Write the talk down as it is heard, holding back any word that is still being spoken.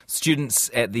Students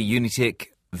at the Unitec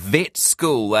vet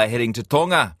school are heading to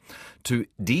Tonga to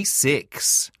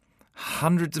desex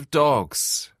hundreds of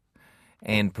dogs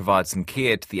and provide some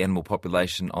care to the animal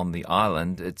population on the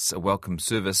island. It's a welcome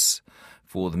service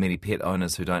for the many pet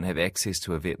owners who don't have access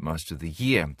to a vet most of the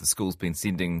year. The school's been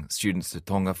sending students to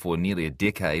Tonga for nearly a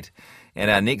decade, and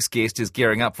our next guest is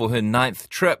gearing up for her 9th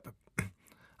trip.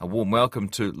 A warm welcome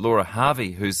to Laura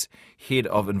Harvey, who's Head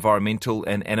of Environmental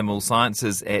and Animal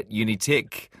Sciences at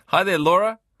Unitec. Hi there,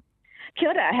 Laura. Kia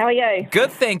ora, how are you?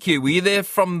 Good, thank you. Were you there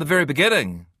from the very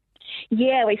beginning?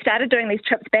 Yeah, we started doing these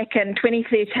trips back in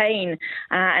 2013,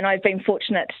 and I've been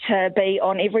fortunate to be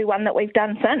on every one that we've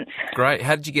done since. Great.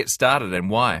 How did you get started and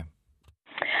why?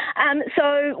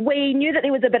 So we knew that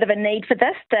there was a bit of a need for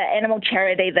this. The animal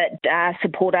charity that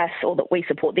support us, or that we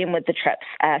support them with the trips,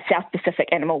 South Pacific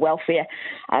Animal Welfare,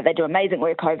 they do amazing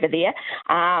work over there.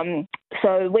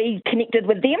 So we connected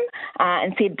with them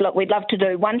and said, look, we'd love to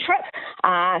do one trip,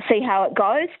 see how it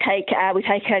goes. We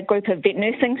take a group of vet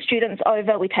nursing students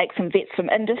over. We take some vets from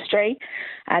industry.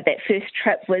 That first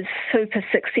trip was super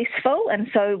successful, and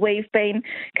so we've been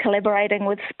collaborating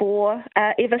with SPOR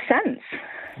ever since.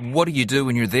 What do you do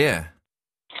when you're there?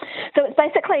 So it's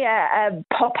basically a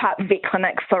pop-up vet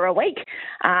clinic for a week.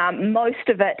 Most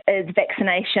of it is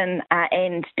vaccination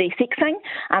and desexing,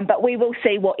 but we will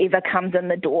see whatever comes in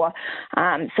the door.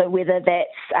 So whether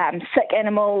that's sick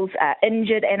animals,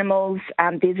 injured animals,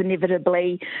 there's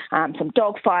inevitably some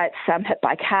dog fights, some hit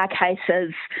by car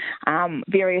cases,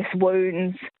 various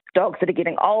wounds, dogs that are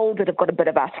getting old, that have got a bit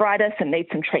of arthritis and need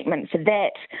some treatment for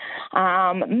that.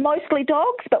 Mostly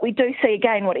dogs, but we do see,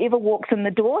 again, whatever walks in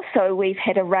the door. So we've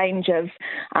had a range of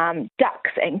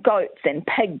ducks and goats and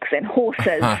pigs and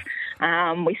horses.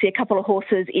 We see a couple of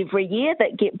horses every year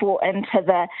that get brought into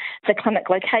the clinic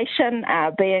location,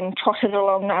 being trotted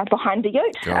along behind a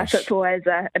ute. So it's always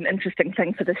an interesting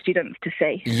thing for the students to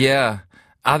see. Yeah.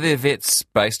 Are there vets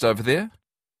based over there?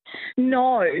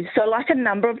 No. So like a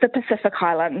number of the Pacific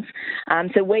Islands,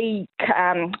 so we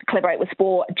collaborate with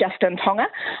SPOR just in Tonga,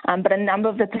 but a number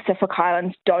of the Pacific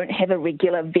Islands don't have a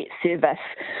regular vet service.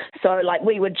 So like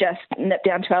we would just nip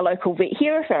down to our local vet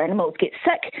here if our animals get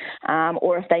sick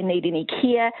or if they need any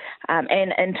care.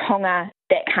 And in Tonga,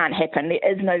 that can't happen.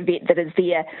 There is no vet that is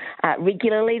there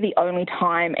regularly. The only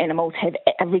time animals have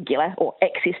a regular or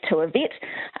access to a vet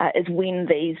is when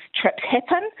these trips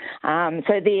happen.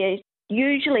 So they're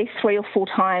usually 3 or 4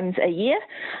 times a year,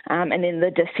 and then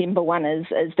the December one is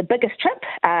the biggest trip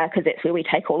because that's where we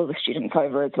take all of the students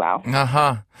over as well.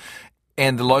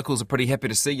 And the locals are pretty happy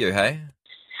to see you, hey?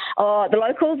 Oh, the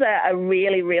locals are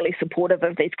really, really supportive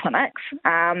of these clinics.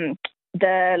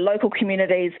 The local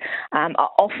communities are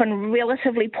often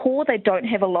relatively poor. They don't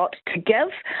have a lot to give,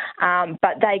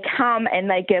 but they come and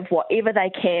they give whatever they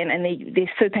can, and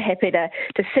they're super happy to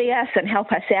see us and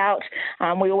help us out.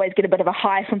 We always get a bit of a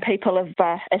high from people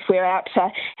if we're out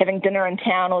having dinner in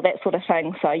town or that sort of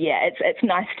thing. So, yeah, it's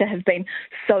nice to have been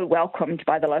so welcomed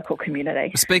by the local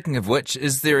community. Speaking of which,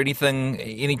 is there any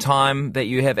time that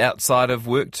you have outside of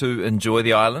work to enjoy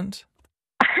the island?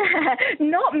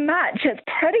 Not much. It's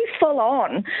pretty full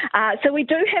on. So we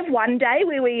do have one day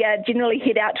where we generally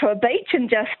head out to a beach and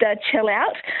just chill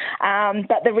out.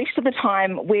 But the rest of the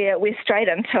time we're straight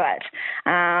into it.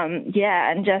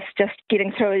 And just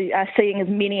getting through seeing as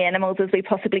many animals as we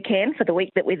possibly can for the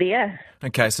week that we're there.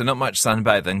 Okay, so not much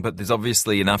sunbathing, but there's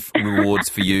obviously enough rewards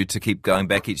for you to keep going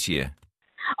back each year.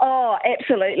 Oh,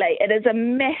 absolutely. It is a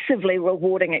massively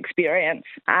rewarding experience.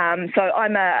 So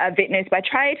I'm a vet nurse by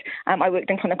trade. I worked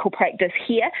in clinical practice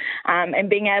here, and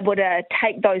being able to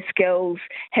take those skills,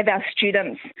 have our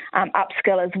students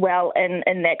upskill as well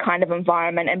in that kind of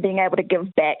environment, and being able to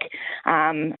give back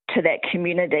to that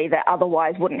community that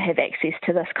otherwise wouldn't have access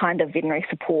to this kind of veterinary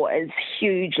support is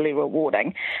hugely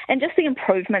rewarding. And just the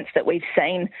improvements that we've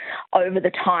seen over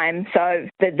the time, so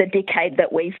the decade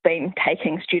that we've been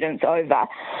taking students over,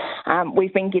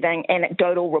 we've been getting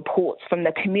anecdotal reports from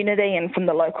the community and from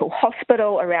the local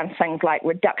hospital around things like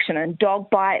reduction in dog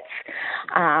bites,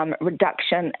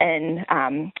 reduction in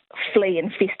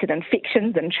flea-infested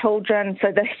infections in children. So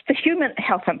the human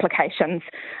health implications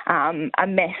are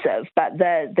massive, but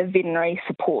the veterinary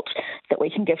support that we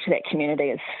can give to that community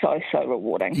is so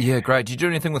rewarding. Yeah, great. Do you do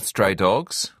anything with stray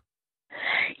dogs?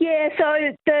 Yeah,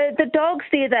 so the dogs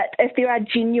there, that if there are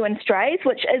genuine strays,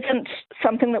 which isn't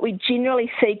something that we generally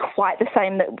see quite the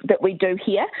same that we do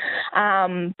here,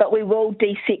 but we will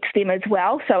desex them as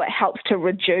well, so it helps to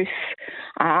reduce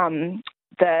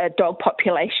the dog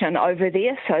population over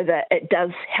there, so that it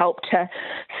does help to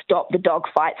stop the dog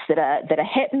fights that are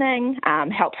happening,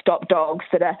 help stop dogs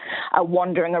that are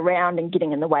wandering around and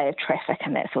getting in the way of traffic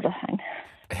and that sort of thing.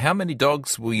 How many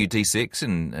dogs will you desex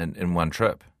in one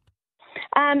trip?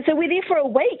 So we're there for a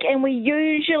week, and we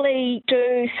usually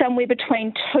do somewhere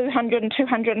between 200 and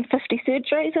 250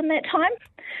 surgeries in that time.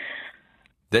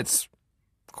 That's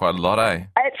quite a lot, eh?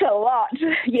 It's a lot.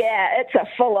 Yeah, it's a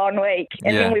full-on week.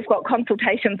 And then we've got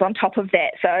consultations on top of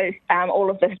that. So all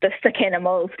of the sick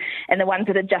animals and the ones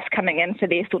that are just coming in for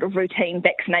their sort of routine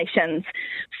vaccinations,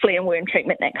 flea and worm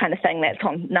treatment, that kind of thing, that's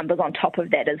on numbers on top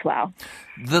of that as well.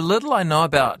 The little I know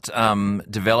about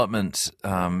development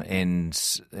and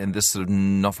this sort of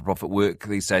not-for-profit work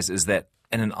these days is that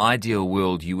in an ideal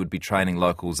world you would be training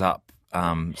locals up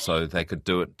so they could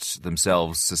do it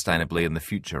themselves sustainably in the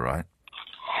future, right?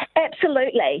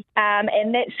 Absolutely.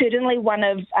 And that's certainly one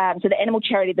of, so the animal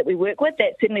charity that we work with,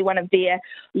 that's certainly one of their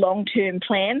long-term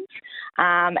plans.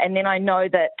 And then I know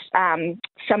that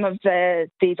some of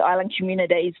these island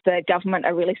communities, the government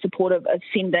are really supportive of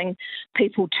sending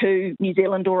people to New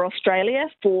Zealand or Australia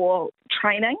for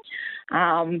training.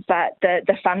 But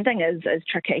the funding is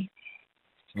tricky.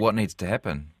 What needs to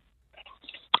happen?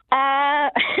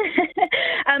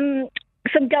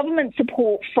 Some government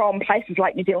support from places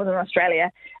like New Zealand and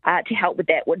Australia to help with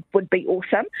that would be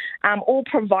awesome, or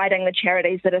providing the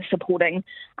charities that are supporting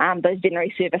those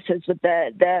veterinary services with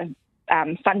the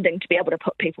funding to be able to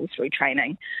put people through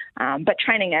training. But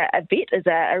training a vet is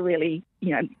a really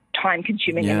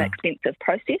time-consuming and expensive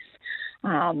process.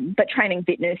 But training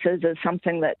vet nurses is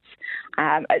something that's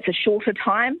it's a shorter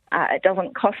time. It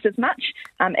doesn't cost as much,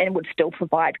 and would still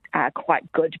provide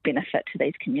quite good benefit to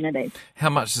these communities. How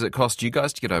much does it cost you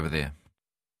guys to get over there?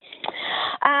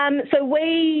 So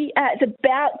it's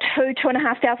about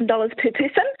 $2,500 per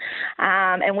person,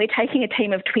 and we're taking a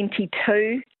team of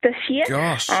 22 this year.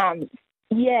 Gosh.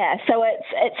 Yeah, so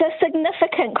it's a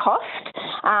significant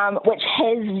cost, which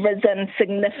has risen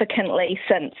significantly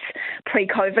since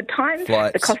pre-COVID times.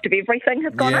 Flights. The cost of everything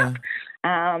has gone up.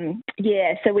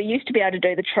 So we used to be able to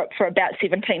do the trip for about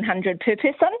 $1,700 per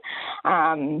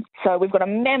person. So we've got a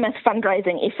mammoth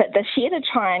fundraising effort this year to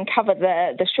try and cover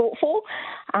the shortfall,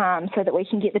 so that we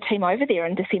can get the team over there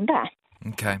in December.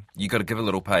 Okay, you got to give a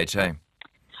little page, eh?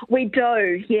 We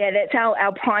do, yeah. That's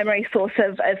our primary source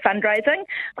of fundraising.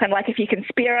 Kind of like if you can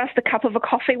spare us the cup of a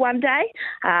coffee one day,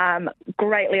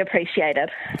 greatly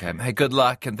appreciated. Okay, hey, good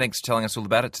luck, and thanks for telling us all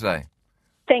about it today.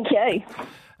 Thank you.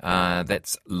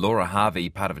 That's Laura Harvey,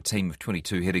 part of a team of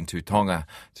 22 heading to Tonga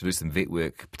to do some vet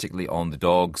work, particularly on the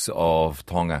dogs of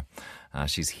Tonga.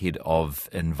 She's head of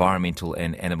environmental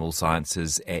and animal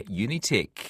sciences at Unitec.